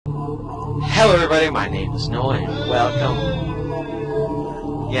Hello everybody, my name is Noah and welcome.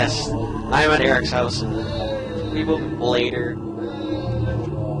 Yes, I am at Eric's house and we will later...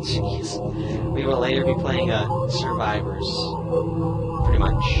 Jeez. We will later be playing Survivors. Pretty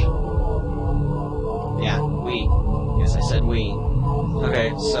much. Yeah, we. Yes, I said we. Okay,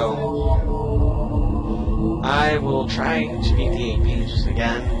 so... I will try to beat the 8 pages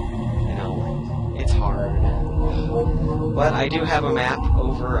again. You know, it's hard. But I do have a map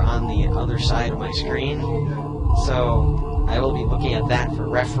over on the other side of my screen, so I will be looking at that for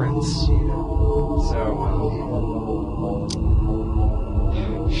reference. So,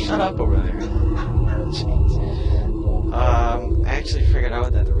 shut up over there. Jeez. I actually figured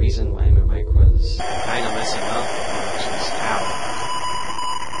out that the reason why my mic was kind of messing up was ow.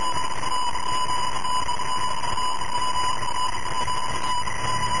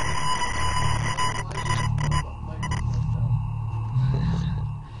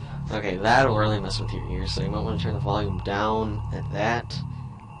 Okay, that'll really mess with your ears, so you might want to turn the volume down at that.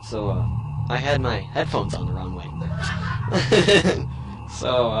 So, I had my headphones on the wrong way.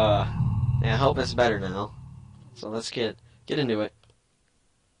 So, yeah, I hope it's better now. So let's get into it.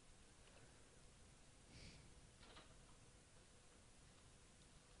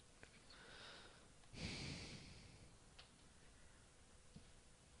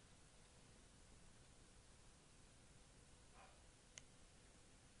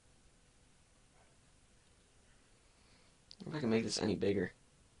 If I can make this any bigger.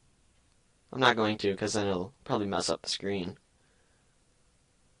 I'm not going to, because then it'll probably mess up the screen.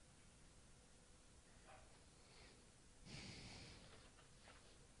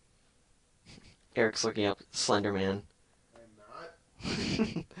 Eric's looking up Slender Man. I'm not.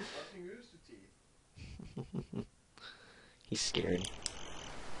 Nothing moves to teeth. He's scared.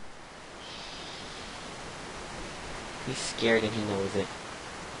 He's scared and he knows it.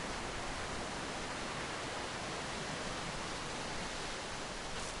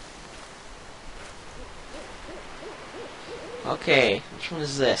 Okay, which one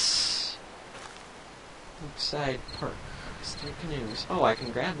is this? Lakeside Park. State canoes. Oh, I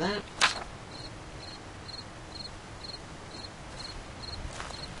can grab that?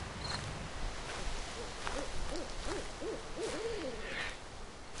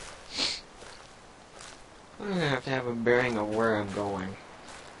 I'm gonna have to have a bearing of where I'm going.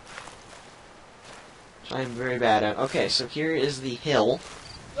 Which I'm very bad at. Okay, so here is the hill.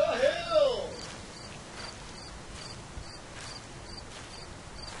 The hill!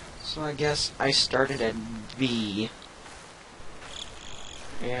 So I guess I started at V.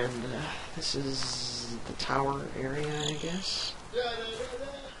 And this is the tower area, I guess.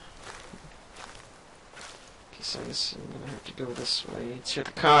 Okay, so I guess I'm gonna have to go this way to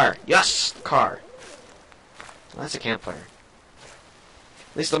the car. Yes! The car! Well, that's a campfire.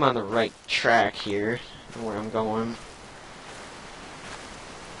 At least I'm on the right track here. I know where I'm going.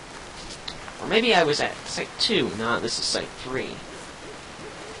 Or maybe I was at Site 2. No, this is Site 3.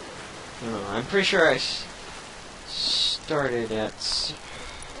 No, I'm pretty sure I started at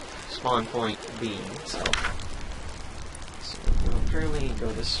spawn point B, so I'll apparently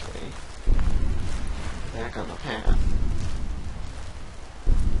go this way. Back on the path.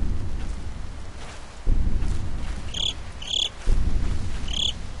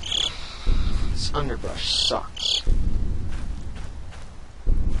 This underbrush sucks.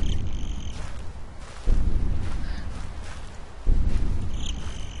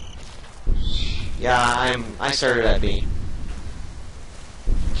 Yeah, I started at B.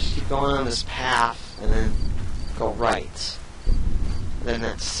 Just keep going on this path, and then go right. And then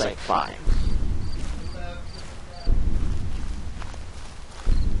that's Site 5.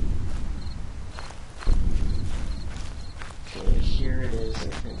 Okay, here it is, I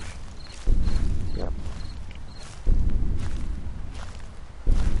think. Yep.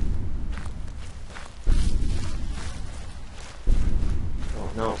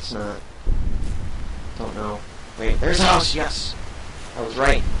 Oh, no, it's not. Don't know. Wait, there's a house, yes! I was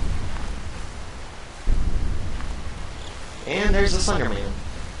right. And there's the Slender Man.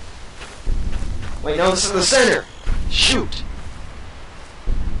 Wait, no, this is the center! Shoot!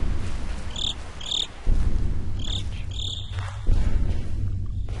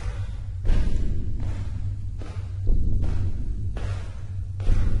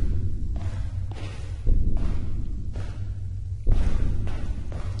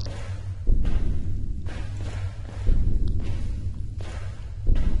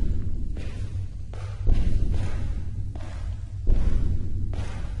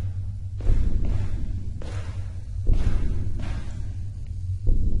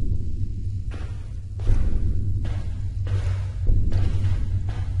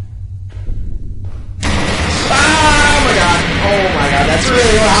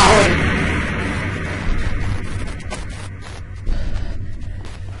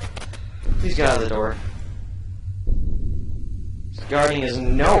 disregarding his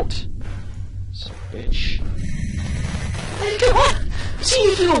note. So, bitch. Hey, come on! I'm seeing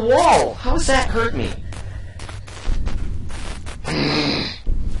you through the wall! How does that hurt me?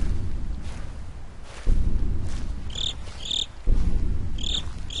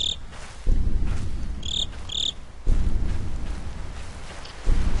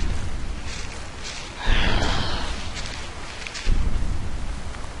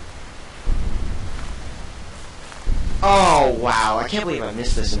 Oh, wow. I can't believe I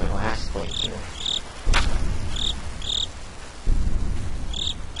missed this in my last playthrough.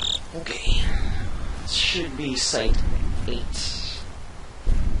 Okay. This should be Site 8.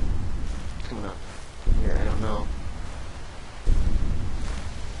 Coming up here, I don't know.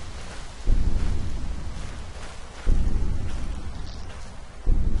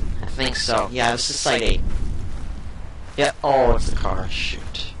 I think so. Yeah, this is Site 8. Yep. Oh, it's the car.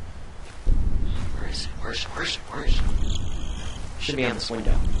 Shoot. Where is it? Where is it? Where is it? Where is it? Should be on this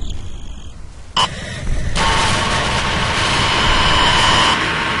window.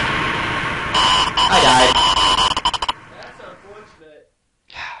 I died. That's unfortunate.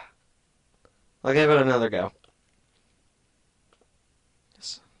 I'll give it another go.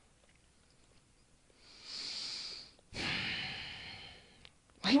 Yes.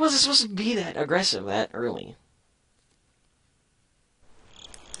 Why was it supposed to be that aggressive that early?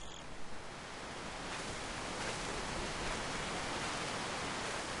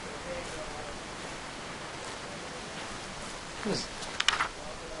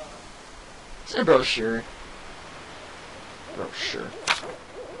 Is there a brochure? Brochure.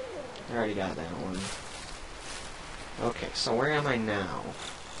 I already got that one. Okay, so where am I now?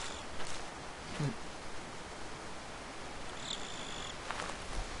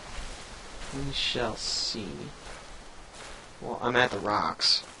 We shall see. Well, I'm at the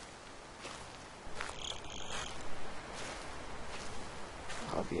rocks.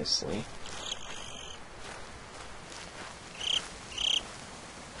 Obviously.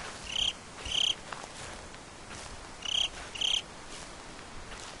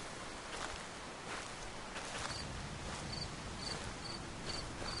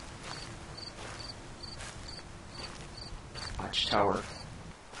 Watchtower.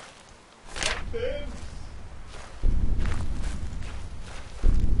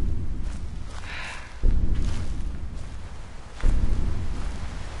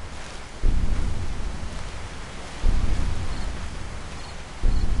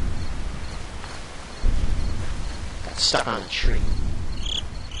 Got stuck on a tree.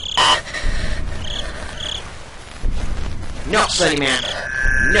 No, Slender Man!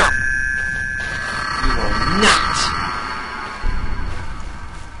 No! You will not!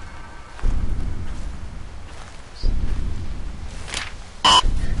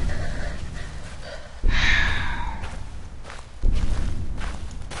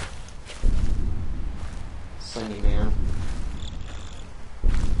 Slender Man.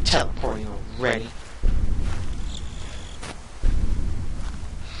 Teleporting already.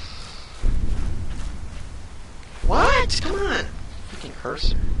 What? Come on! Freaking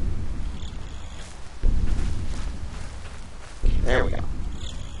cursor. Okay, there we go.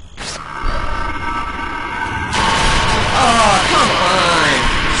 Oh, come on!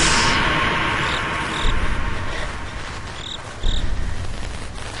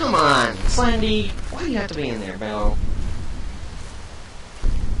 Come on, Slendy. Why do you have to be in there, Belle?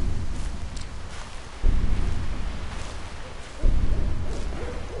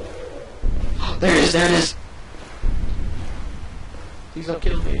 Oh, there it is, there it is! Please don't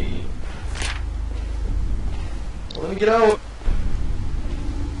kill me. Let me get out!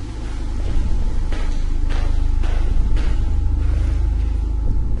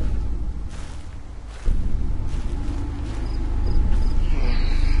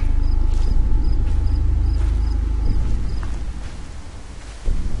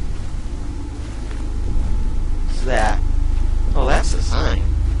 What's that? Oh, that's the sign.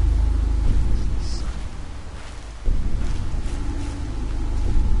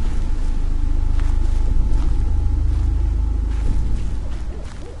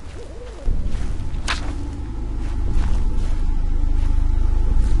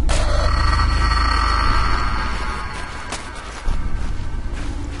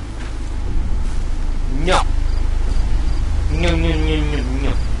 No. No, no, no, no,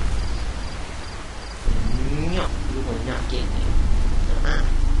 no. No, you will not get me.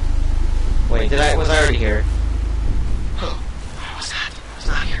 Wait, was I already here? Oh, I was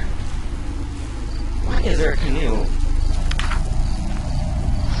not here. Why is there a canoe?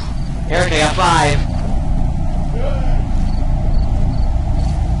 Eric, I got 5.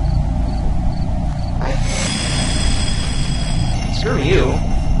 Screw you.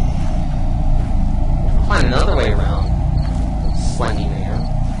 I'll find another way around. Slendy man.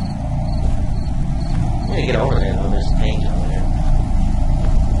 I'm gonna get over there though, there's a page over there.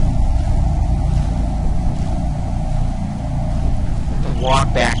 I have to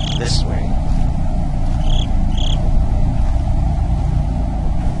walk back this way.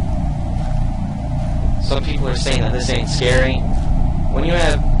 Some people are saying that this ain't scary. When you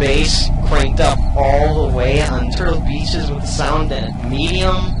have bass cranked up all the way on Turtle Beaches with the sound at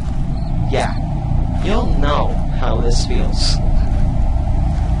medium, yeah, you'll know how this feels.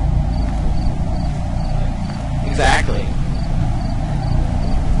 Exactly.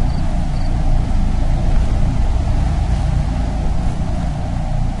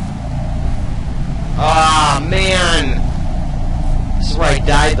 Ah, man! This is where I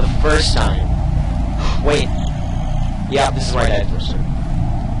died the first time. Wait. Yeah, this is where I died first time.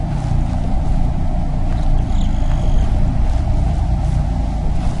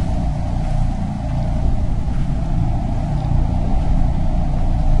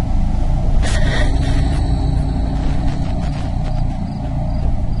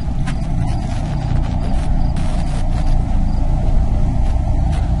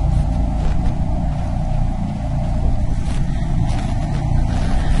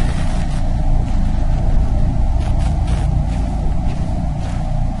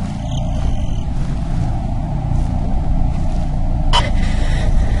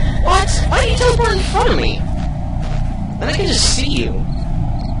 Why do you teleport in front of me? Then I can just see you.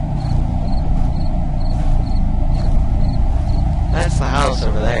 That's the house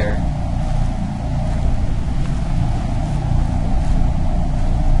over there.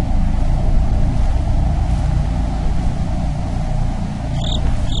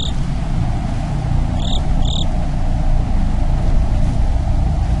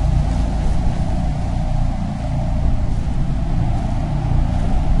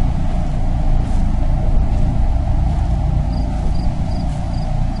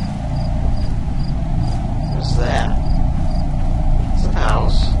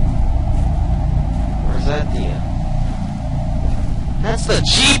 That's the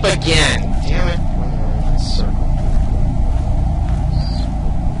Jeep again! Damn it. Circle.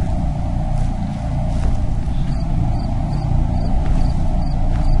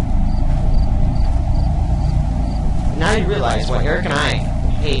 Now you realize why Eric and I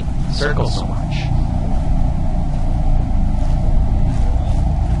hate circles so much.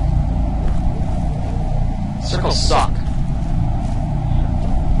 Circles suck.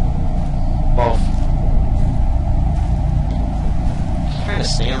 Both. Trying to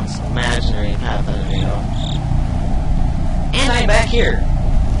stay on some imaginary path that I made up. And I'm back here.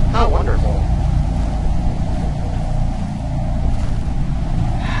 How wonderful.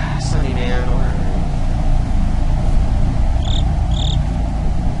 Sunny man, where are you?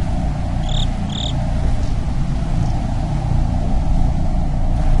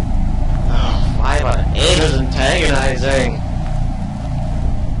 Oh, 5 out of 8 is antagonizing.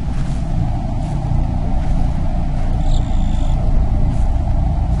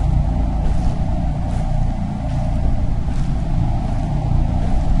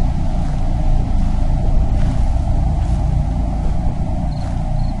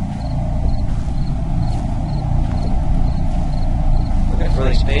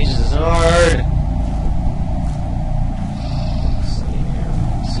 These pages is hard.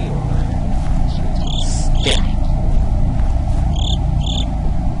 See all that. Yeah.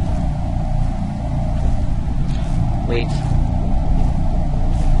 Wait.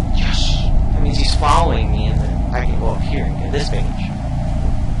 Yes. That means he's following me, and then I can go up here and get this page.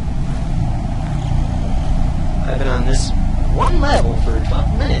 I've been on this one level for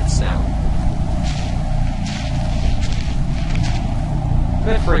 12 minutes now.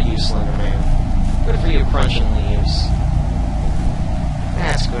 Good for you, Slender Man. Good for you, crunching leaves.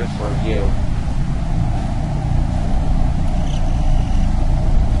 That's good for you.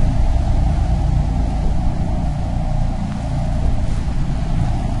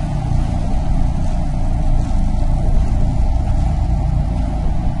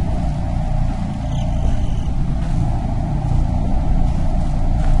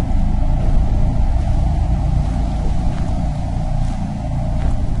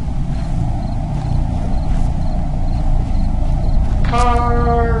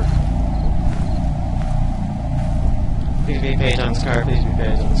 Car! Please be paid on this car, please be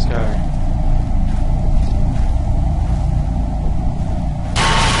paid on this car.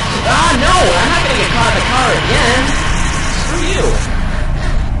 Ah, no! I'm not gonna get caught in the car again! Screw you!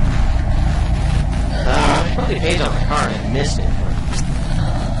 I probably paid on the car and I missed it.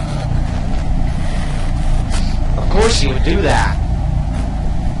 Of course you would do that!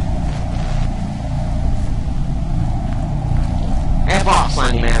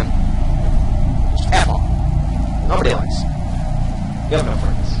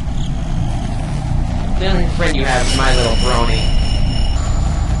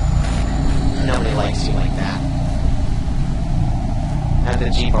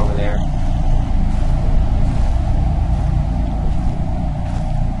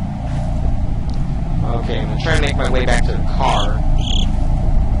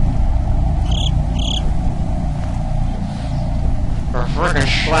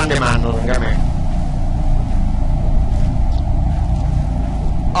 Slenderman doesn't get me.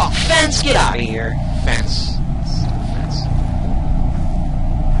 Oh, fence! Get out of here! Fence. Fence.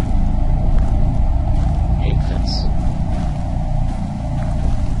 Hate fence.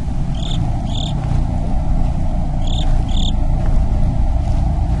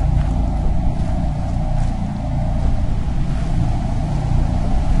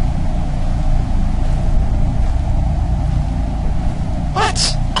 What?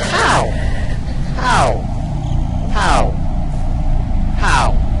 How? How? How? How?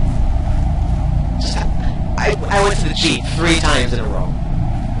 Just, I went to the Jeep 3 times in a row.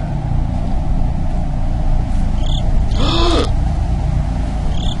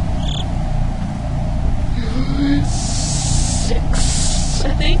 Six,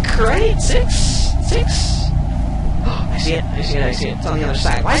 I think, right? Six? I see it, I see it, I see it. It's on the other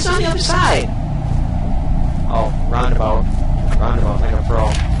side. Why is it on the other side? Oh, roundabout. Roundabout, like a pro.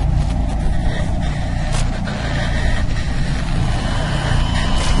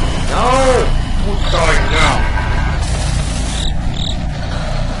 No! Who's dying now?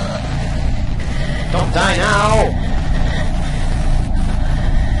 Don't die now!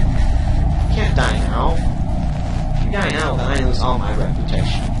 You can't die now. If you die now, then I lose all my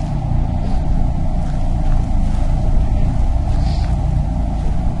reputation.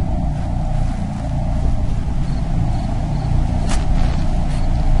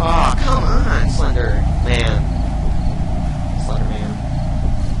 Oh, come on, Slender Man. Slender Man.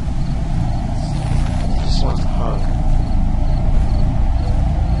 He just wants a hug.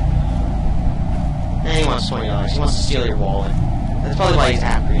 And he wants $20. He wants to steal your wallet. That's probably why he's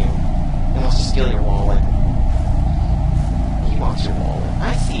after you. He wants to steal your wallet. He wants your wallet.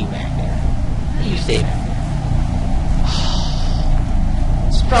 I see you back there. You stay back there.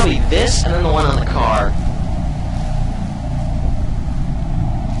 It's probably this and then the one on the car.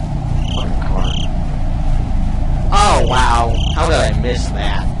 Oh, wow. How did I miss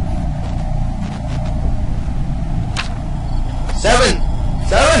that? 7!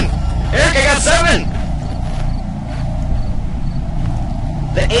 7! Eric, I got 7!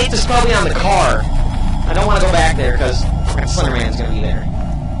 The 8th is probably on the car. I don't want to go back there because Slenderman's going to be there.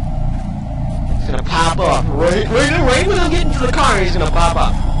 He's going to pop up. Right when I'm getting to the car, he's going to pop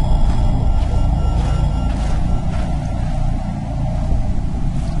up.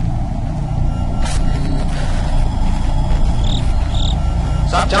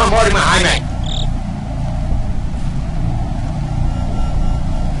 Stop downboarding my highway!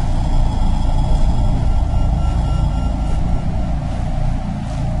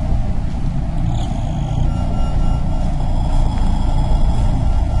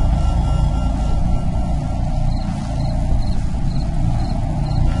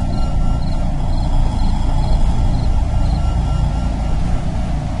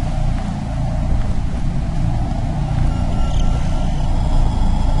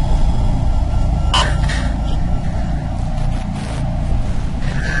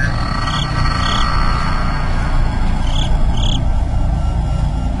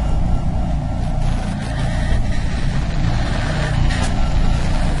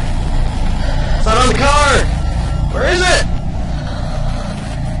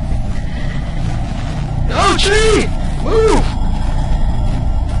 Tree! Move!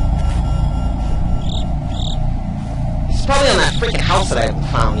 He's probably on that freaking house that I haven't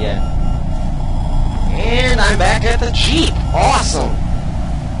found yet. And I'm back at the Jeep. Awesome!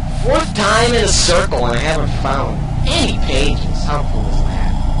 4th time in a circle and I haven't found any pages. How cool is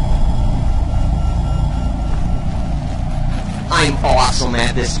that? I'm awesome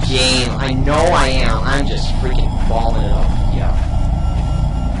at this game. I know I am. I'm just freaking balling it up. Yeah.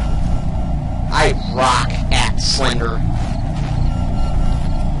 I rock at Slender.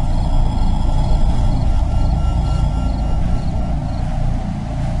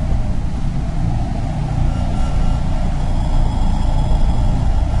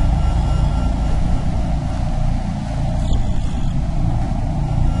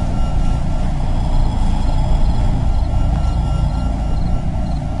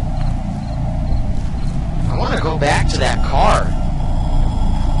 I want to go back to that car.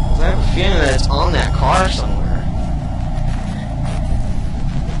 I have a feeling that it's on that car somewhere.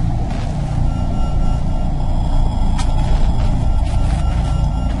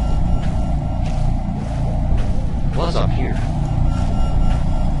 What's up here?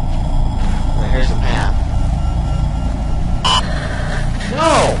 Now here's the path.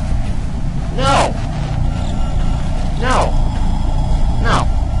 No! No! No! No!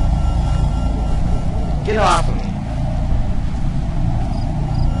 Get off of me.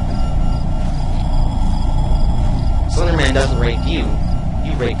 Slenderman doesn't rape you.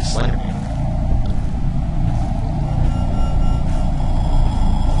 You break the Slender Man.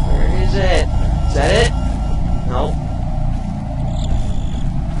 Where is it? Is that it? No.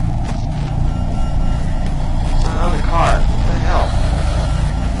 It's not on the car. What the hell?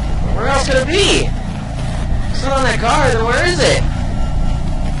 Where else could it be? It's not on that car, then where is it?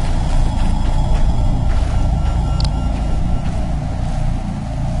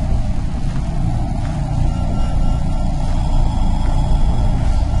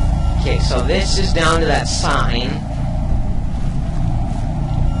 Okay, so this is down to that sign.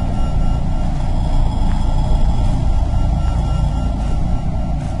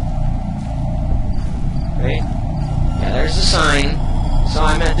 Right? Yeah, there's the sign. So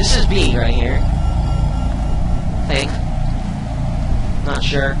I'm at, this is B right here. I think. Not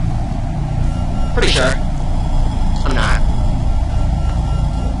sure. Pretty sure. I'm not.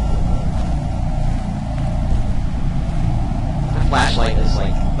 My flashlight is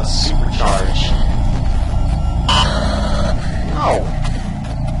like a supercharge. No!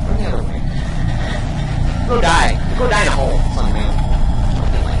 Go the other way. Go die. Go die in a hole, son man.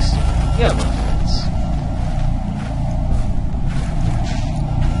 Don't be nice. You have no friends.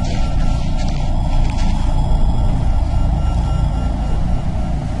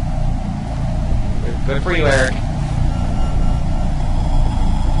 Good for you, Eric.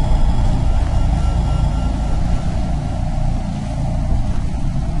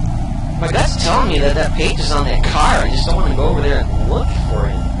 My gut's telling me that that page is on that car. I just don't want to go over there and look for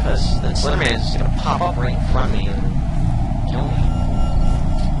it, because that Slender Man is just going to pop up right in front of me and kill me.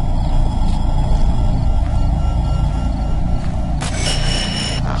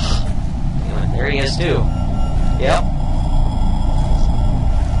 Ugh. There he is, too. Yep.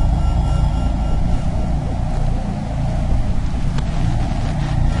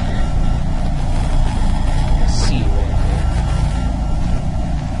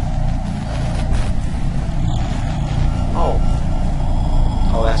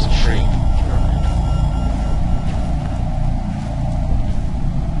 Oh, that's a tree. Never mind.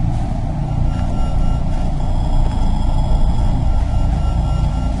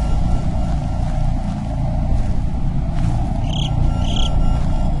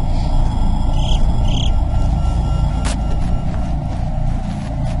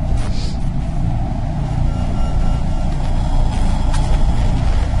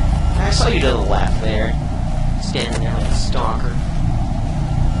 I saw you to the left there, standing there like a stalker.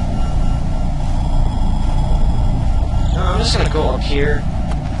 No, I'm just gonna go up here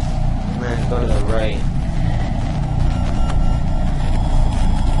and then go to the right.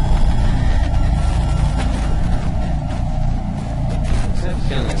 I have a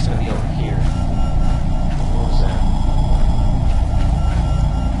feeling it's gonna be over here. What was that?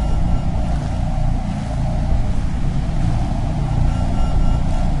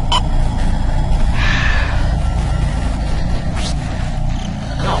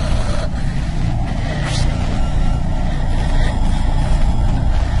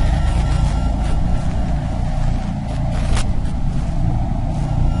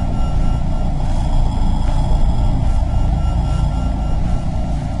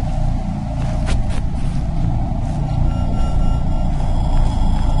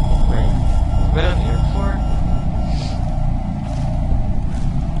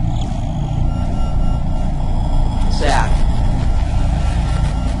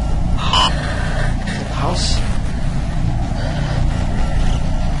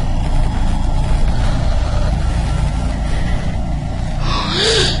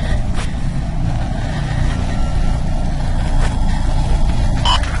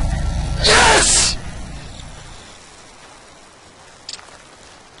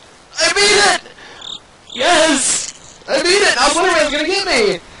 Yes! I beat it! I was wondering if it was gonna get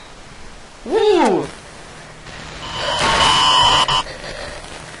me! Woo!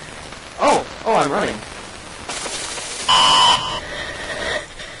 Oh, I'm running.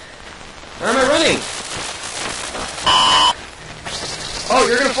 Where am I running? Oh,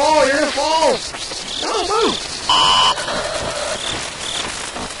 you're gonna fall! You're gonna fall! No, move!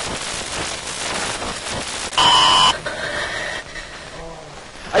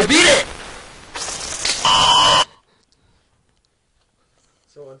 I beat it!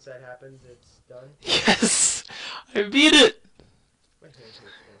 So once that happens, it's done? Yes! I beat it!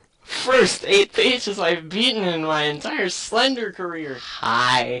 First 8 pages I've beaten in my entire Slender career.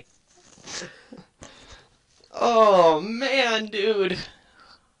 Hi. Oh, man, dude.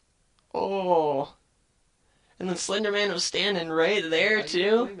 Oh. And the Slender Man was standing right there, too.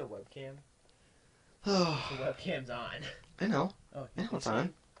 Are you putting the webcam? Oh. The webcam's on. I know. Oh, I know it's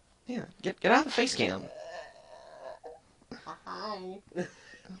on. Yeah, get out of the face cam.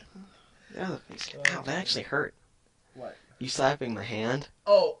 Yeah, ow, that actually hurt. What? You slapping my hand?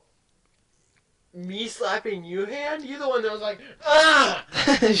 Oh. Me slapping you hand? You're the one that was like, ah!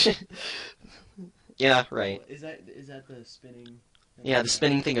 Yeah, right. Is that the spinning? Yeah, the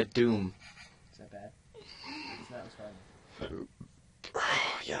spinning thing of doom. Is that bad? Because that was fun.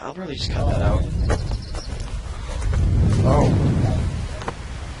 Yeah, I'll probably just cut that out. Oh.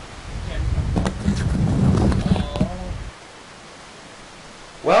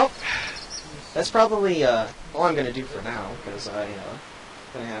 Well, that's probably all I'm gonna do for now, because I'm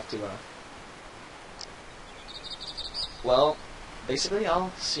gonna have to. Well, basically,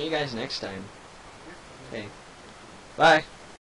 I'll see you guys next time. Okay, bye.